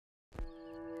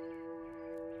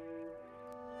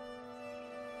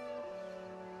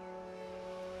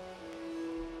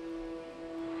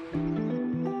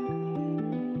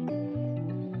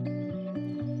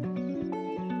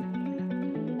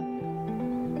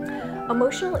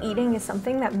Emotional eating is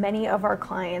something that many of our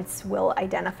clients will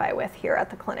identify with here at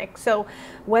the clinic. So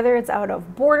whether it's out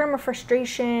of boredom or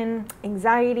frustration,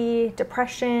 anxiety,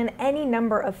 depression, any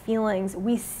number of feelings,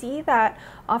 we see that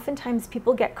oftentimes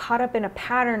people get caught up in a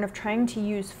pattern of trying to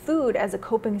use food as a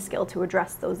coping skill to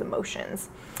address those emotions.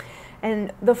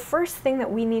 And the first thing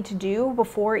that we need to do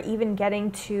before even getting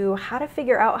to how to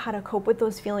figure out how to cope with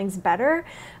those feelings better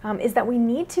is that we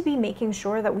need to be making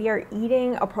sure that we are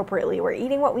eating appropriately. We're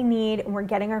eating what we need and we're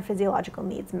getting our physiological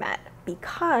needs met,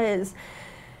 because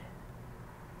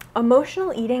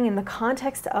emotional eating in the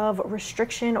context of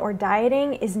restriction or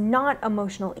dieting is not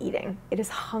emotional eating. It is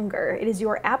hunger. It is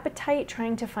your appetite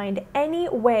trying to find any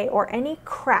way or any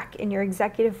crack in your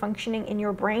executive functioning in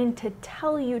your brain to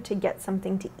tell you to get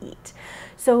something to eat.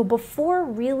 So before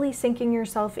really sinking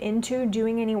yourself into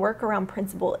doing any work around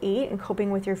Principle 8 and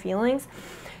coping with your feelings,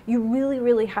 you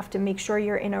really have to make sure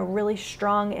you're in a really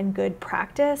strong and good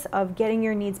practice of getting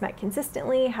your needs met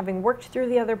consistently, having worked through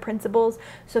the other principles,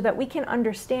 so that we can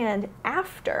understand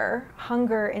after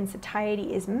hunger and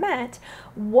satiety is met,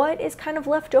 what is kind of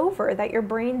left over that your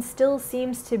brain still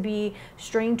seems to be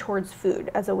straying towards food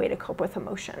as a way to cope with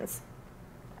emotions.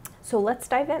 So let's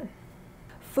dive in.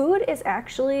 Food is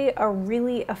actually a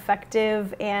really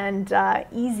effective and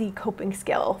easy coping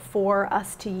skill for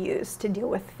us to use to deal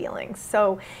with feelings.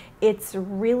 So it's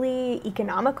really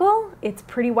economical, it's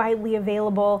pretty widely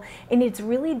available, and it's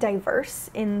really diverse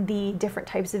in the different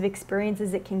types of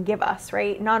experiences it can give us,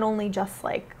 right? Not only just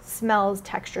like smells,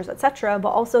 textures, etc.,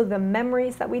 but also the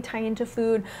memories that we tie into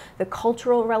food, the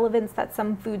cultural relevance that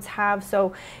some foods have.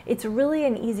 So it's really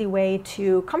an easy way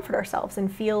to comfort ourselves and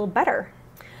feel better.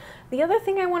 The other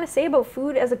thing I want to say about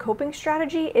food as a coping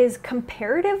strategy is,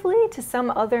 comparatively to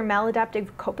some other maladaptive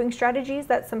coping strategies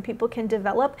that some people can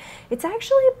develop, it's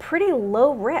actually pretty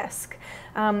low risk.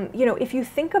 If you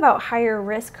think about higher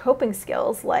risk coping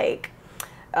skills like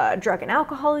drug and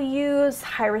alcohol use,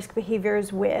 high risk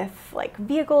behaviors with like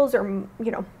vehicles or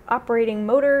operating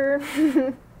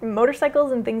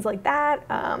motorcycles and things like that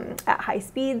at high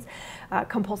speeds,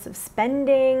 compulsive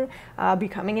spending,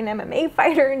 becoming an MMA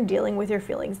fighter and dealing with your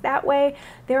feelings that way.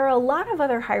 There are a lot of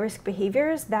other high-risk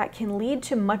behaviors that can lead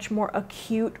to much more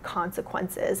acute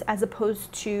consequences as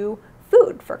opposed to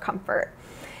food for comfort.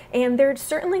 And there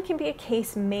certainly can be a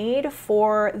case made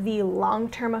for the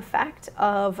long-term effect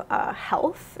of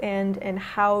health and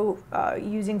how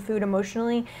using food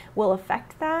emotionally will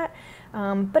affect that.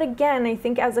 But again, I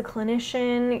think as a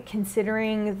clinician,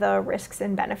 considering the risks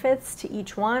and benefits to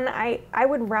each one, I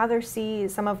would rather see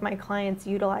some of my clients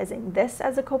utilizing this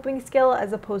as a coping skill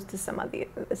as opposed to some of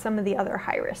the other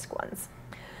high-risk ones.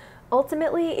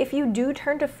 Ultimately, if you do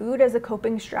turn to food as a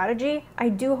coping strategy, I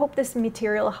do hope this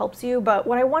material helps you, but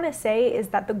what I want to say is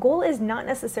that the goal is not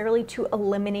necessarily to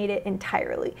eliminate it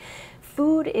entirely.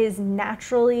 Food is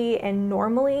naturally and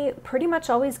normally pretty much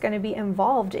always going to be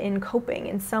involved in coping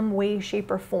in some way, shape,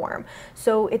 or form.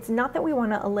 So it's not that we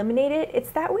want to eliminate it, it's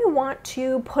that we want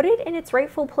to put it in its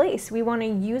rightful place. We want to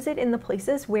use it in the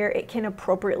places where it can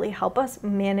appropriately help us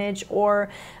manage or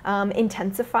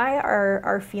intensify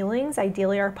our feelings,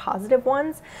 ideally our positive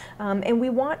ones. And we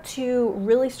want to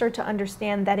really start to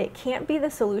understand that it can't be the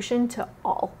solution to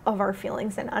all of our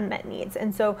feelings and unmet needs.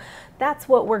 And so that's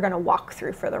what we're going to walk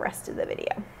through for the rest of the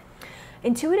video.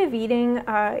 Intuitive eating,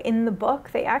 in the book,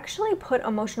 they actually put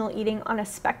emotional eating on a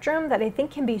spectrum that I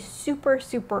think can be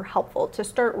super helpful to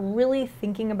start really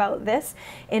thinking about this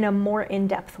in a more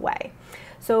in-depth way.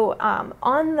 So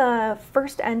on the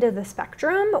first end of the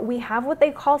spectrum, we have what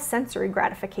they call sensory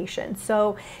gratification.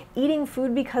 So eating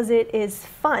food because it is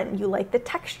fun, you like the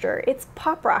texture, it's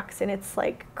Pop Rocks and it's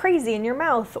like crazy in your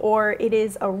mouth, or it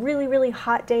is a really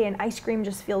hot day and ice cream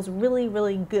just feels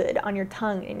really good on your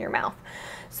tongue and your mouth.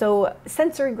 So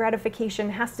sensory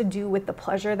gratification has to do with the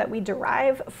pleasure that we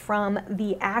derive from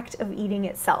the act of eating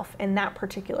itself and that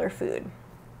particular food.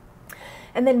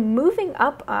 And then moving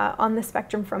up on the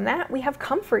spectrum from that, we have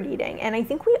comfort eating. And I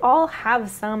think we all have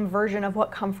some version of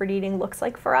what comfort eating looks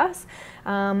like for us.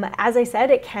 As I said,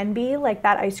 it can be like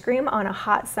that ice cream on a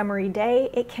hot summery day.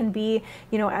 It can be,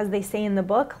 as they say in the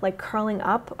book, like curling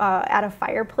up at a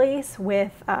fireplace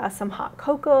with some hot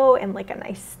cocoa and like a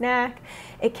nice snack.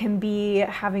 It can be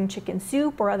having chicken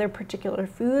soup or other particular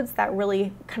foods that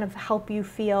really kind of help you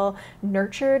feel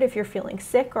nurtured if you're feeling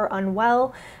sick or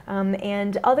unwell,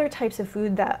 and other types of food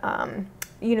that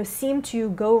seem to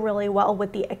go really well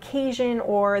with the occasion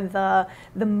or the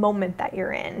moment that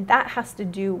you're in. That has to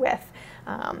do with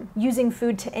using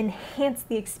food to enhance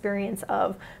the experience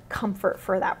of comfort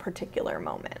for that particular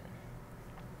moment.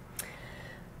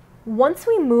 Once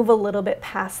we move a little bit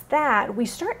past that, we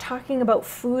start talking about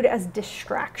food as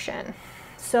distraction.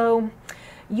 So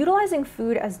utilizing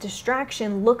food as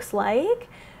distraction looks like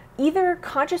either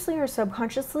consciously or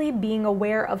subconsciously being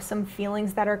aware of some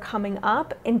feelings that are coming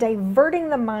up and diverting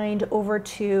the mind over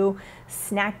to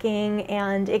snacking.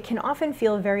 And it can often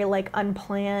feel very like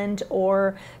unplanned,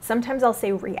 or sometimes I'll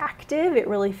say reactive. It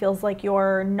really feels like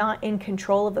you're not in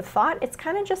control of the thought. It's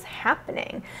kind of just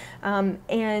happening.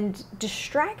 And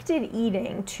distracted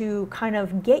eating to kind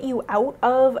of get you out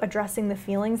of addressing the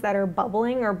feelings that are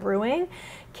bubbling or brewing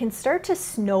can start to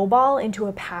snowball into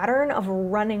a pattern of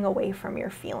running away from your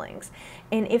feelings.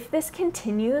 And if this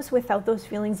continues without those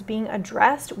feelings being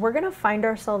addressed, we're going to find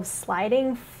ourselves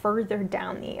sliding further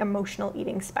down the emotional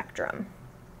eating spectrum.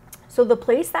 So the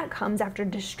place that comes after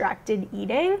distracted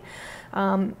eating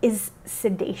is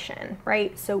sedation,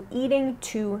 right? So eating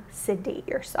to sedate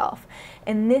yourself.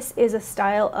 And this is a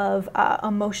style of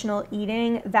emotional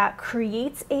eating that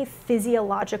creates a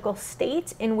physiological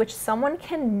state in which someone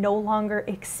can no longer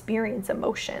experience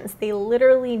emotions. They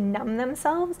literally numb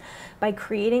themselves by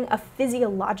creating a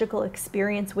physiological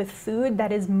experience with food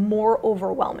that is more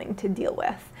overwhelming to deal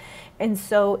with. And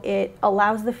so it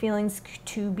allows the feelings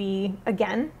to be,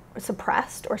 again,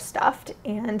 suppressed or stuffed,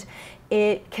 and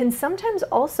it can sometimes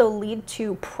also lead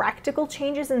to practical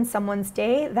changes in someone's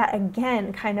day that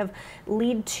again kind of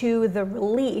lead to the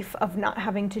relief of not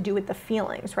having to do with the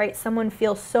feelings, right? Someone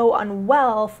feels so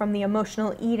unwell from the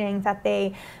emotional eating that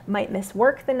they might miss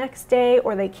work the next day,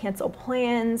 or they cancel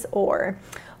plans, or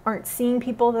aren't seeing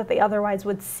people that they otherwise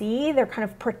would see. They're kind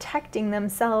of protecting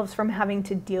themselves from having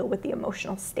to deal with the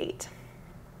emotional state.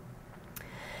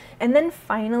 And then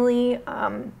finally,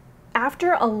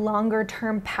 after a longer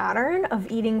term pattern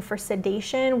of eating for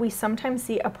sedation, we sometimes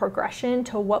see a progression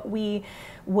to what we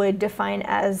would define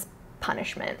as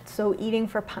punishment. So eating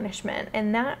for punishment.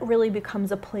 And that really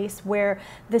becomes a place where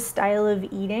the style of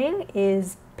eating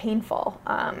is painful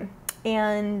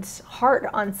and hard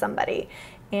on somebody.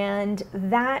 And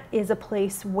that is a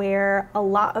place where a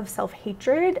lot of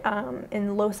self-hatred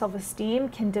and low self-esteem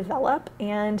can develop,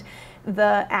 and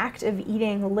the act of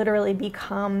eating literally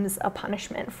becomes a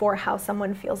punishment for how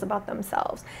someone feels about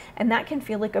themselves. And that can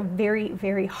feel like a very,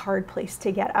 very hard place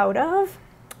to get out of.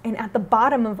 And at the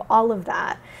bottom of all of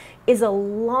that is a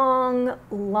long,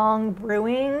 long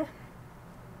brewing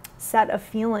set of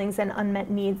feelings and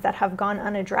unmet needs that have gone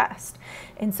unaddressed.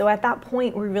 And so at that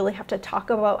point, we really have to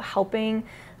talk about helping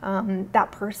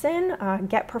that person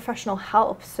get professional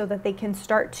help so that they can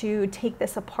start to take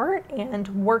this apart and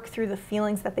work through the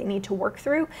feelings that they need to work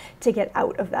through to get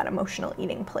out of that emotional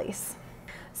eating place.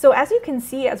 So as you can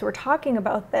see, as we're talking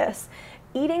about this,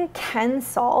 eating can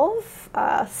solve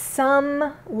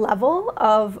some level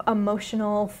of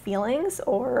emotional feelings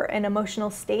or an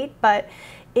emotional state, but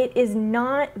it is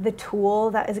not the tool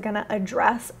that is going to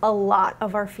address a lot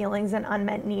of our feelings and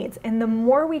unmet needs. And the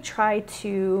more we try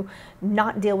to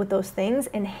not deal with those things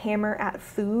and hammer at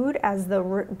food as the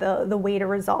way to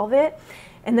resolve it,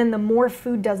 and then the more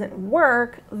food doesn't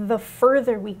work, the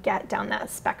further we get down that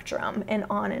spectrum, and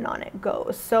on it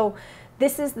goes. So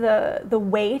this is the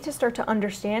way to start to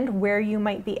understand where you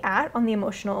might be at on the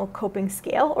emotional coping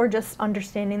scale, or just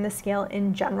understanding the scale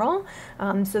in general,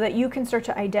 so that you can start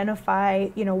to identify,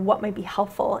 what might be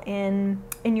helpful in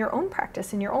your own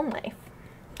practice, in your own life.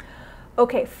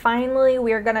 Okay, finally,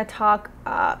 we are going to talk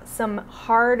some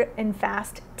hard and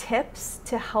fast tips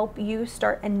to help you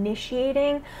start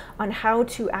initiating on how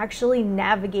to actually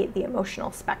navigate the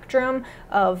emotional spectrum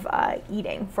of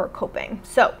eating for coping.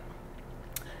 So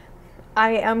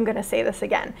I am going to say this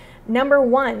again. Number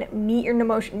one, meet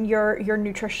your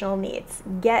nutritional needs.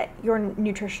 Get your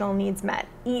nutritional needs met.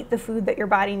 Eat the food that your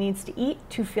body needs to eat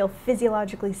to feel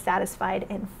physiologically satisfied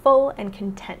and full and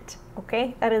content.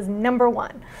 Okay, that is number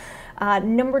one.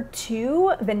 Number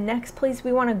two, the next place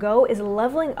we want to go is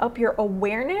leveling up your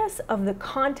awareness of the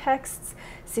contexts,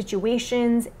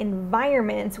 situations,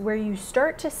 environments where you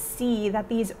start to see that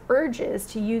these urges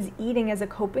to use eating as a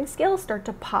coping skill start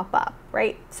to pop up,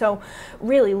 right? So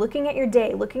really looking at your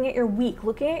day, looking at your week,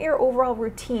 looking at your overall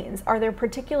routines. Are there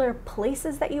particular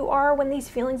places that you are when these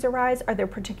feelings arise? Are there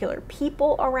particular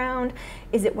people around?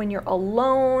 Is it when you're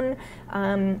alone?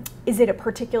 Is it a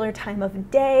particular time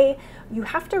of day? You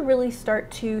have to really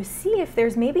start to see if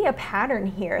there's maybe a pattern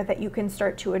here that you can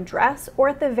start to address, or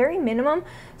at the very minimum,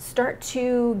 start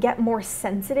to get more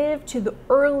sensitive to the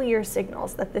earlier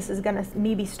signals that this is going to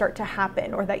maybe start to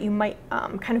happen, or that you might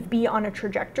kind of be on a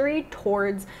trajectory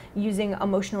towards using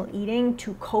emotional eating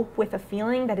to cope with a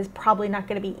feeling that is probably not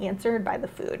going to be answered by the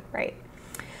food, right?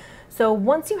 So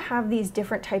once you have these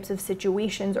different types of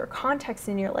situations or contexts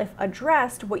in your life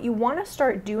addressed, what you want to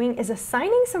start doing is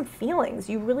assigning some feelings.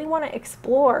 You really want to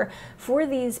explore for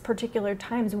these particular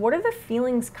times, what are the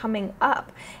feelings coming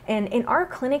up? And in our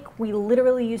clinic, we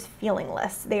literally use feeling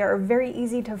lists. They are very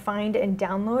easy to find and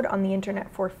download on the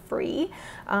internet for free.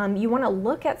 You want to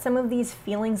look at some of these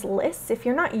feelings lists. If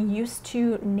you're not used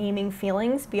to naming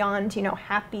feelings beyond,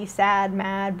 happy, sad,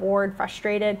 mad, bored,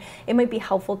 frustrated, it might be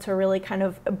helpful to really kind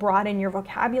of broaden your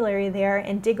vocabulary there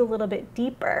and dig a little bit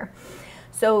deeper.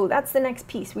 So that's the next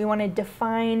piece. We want to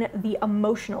define the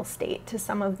emotional state to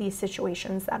some of these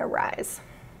situations that arise.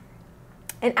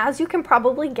 And as you can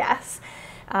probably guess,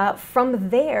 from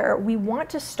there, we want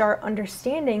to start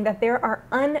understanding that there are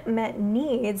unmet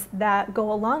needs that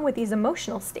go along with these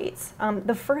emotional states.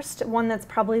 The first one that's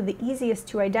probably the easiest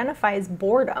to identify is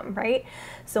boredom, right?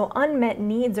 So unmet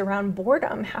needs around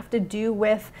boredom have to do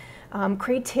with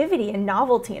creativity and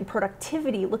novelty and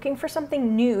productivity, looking for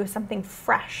something new, something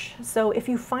fresh. So if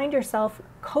you find yourself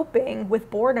coping with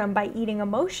boredom by eating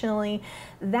emotionally,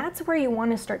 that's where you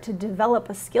want to start to develop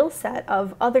a skill set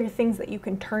of other things that you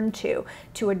can turn to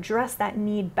address that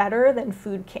need better than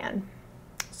food can.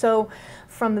 So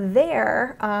from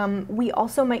there, we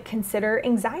also might consider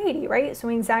anxiety, right? So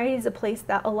anxiety is a place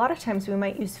that a lot of times we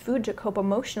might use food to cope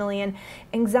emotionally, and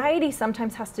anxiety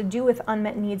sometimes has to do with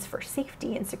unmet needs for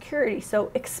safety and security.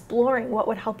 So exploring what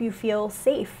would help you feel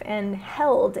safe and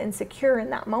held and secure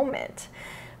in that moment.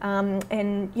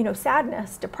 And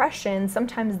sadness, depression,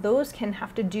 sometimes those can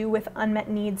have to do with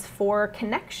unmet needs for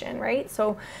connection, right?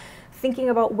 So thinking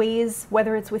about ways,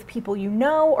 whether it's with people you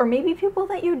know or maybe people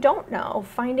that you don't know,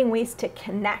 finding ways to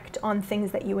connect on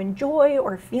things that you enjoy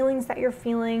or feelings that you're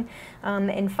feeling,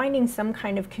 and finding some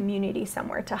kind of community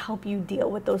somewhere to help you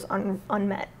deal with those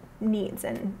unmet needs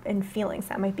and feelings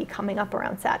that might be coming up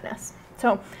around sadness.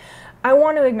 So I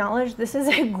want to acknowledge this is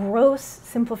a gross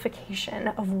simplification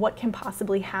of what can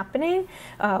possibly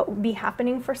be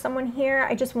happening for someone here.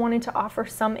 I just wanted to offer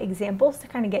some examples to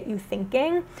kind of get you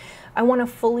thinking. I want to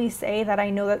fully say that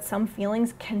I know that some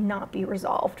feelings cannot be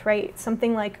resolved, right?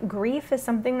 Something like grief is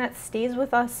something that stays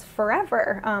with us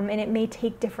forever, and it may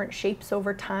take different shapes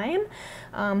over time.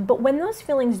 But when those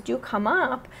feelings do come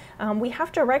up, we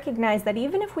have to recognize that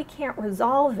even if we can't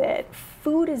resolve it,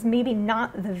 food is maybe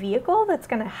not the vehicle that's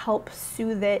going to help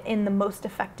soothe it in the most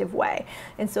effective way.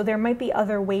 And so there might be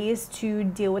other ways to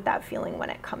deal with that feeling when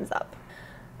it comes up.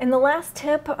 And the last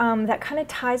tip that kind of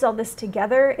ties all this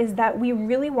together is that we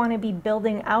really want to be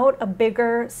building out a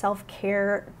bigger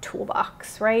self-care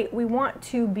toolbox, right? We want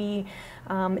to be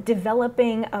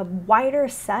developing a wider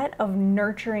set of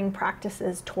nurturing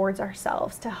practices towards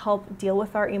ourselves to help deal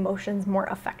with our emotions more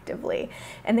effectively.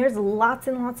 And there's lots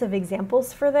and lots of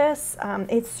examples for this.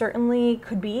 It certainly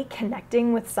could be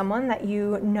connecting with someone that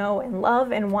you know and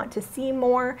love and want to see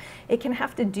more. It can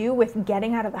have to do with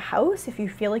getting out of the house if you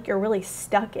feel like you're really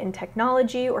stuck in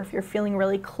technology, or if you're feeling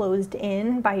really closed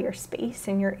in by your space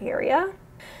in your area.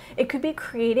 It could be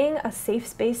creating a safe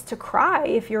space to cry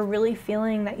if you're really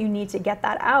feeling that you need to get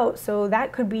that out. So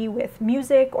that could be with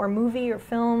music or movie or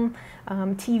film,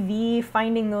 TV,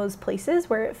 finding those places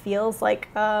where it feels like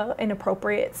an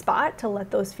appropriate spot to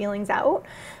let those feelings out.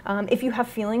 If you have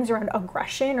feelings around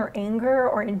aggression or anger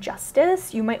or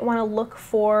injustice, you might want to look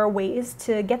for ways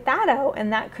to get that out.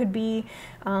 And that could be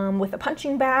with a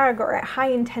punching bag or a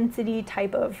high intensity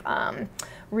type of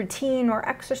routine or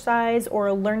exercise,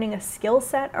 or learning a skill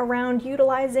set around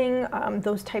utilizing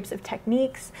those types of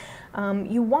techniques.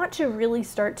 You want to really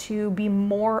start to be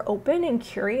more open and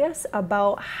curious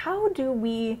about how do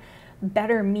we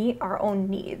better meet our own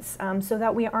needs, so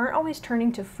that we aren't always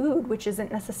turning to food, which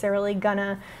isn't necessarily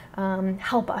gonna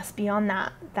help us beyond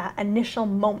that initial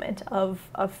moment of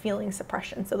feeling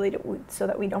suppression, so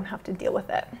that we don't have to deal with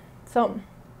it. So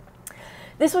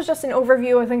this was just an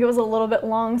overview. I think it was a little bit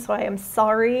long, so I am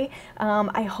sorry.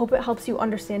 I hope it helps you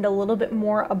understand a little bit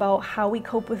more about how we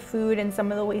cope with food and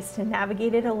some of the ways to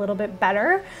navigate it a little bit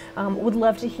better. Would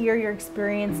love to hear your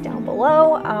experience down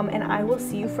below, and I will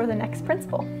see you for the next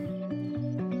principle.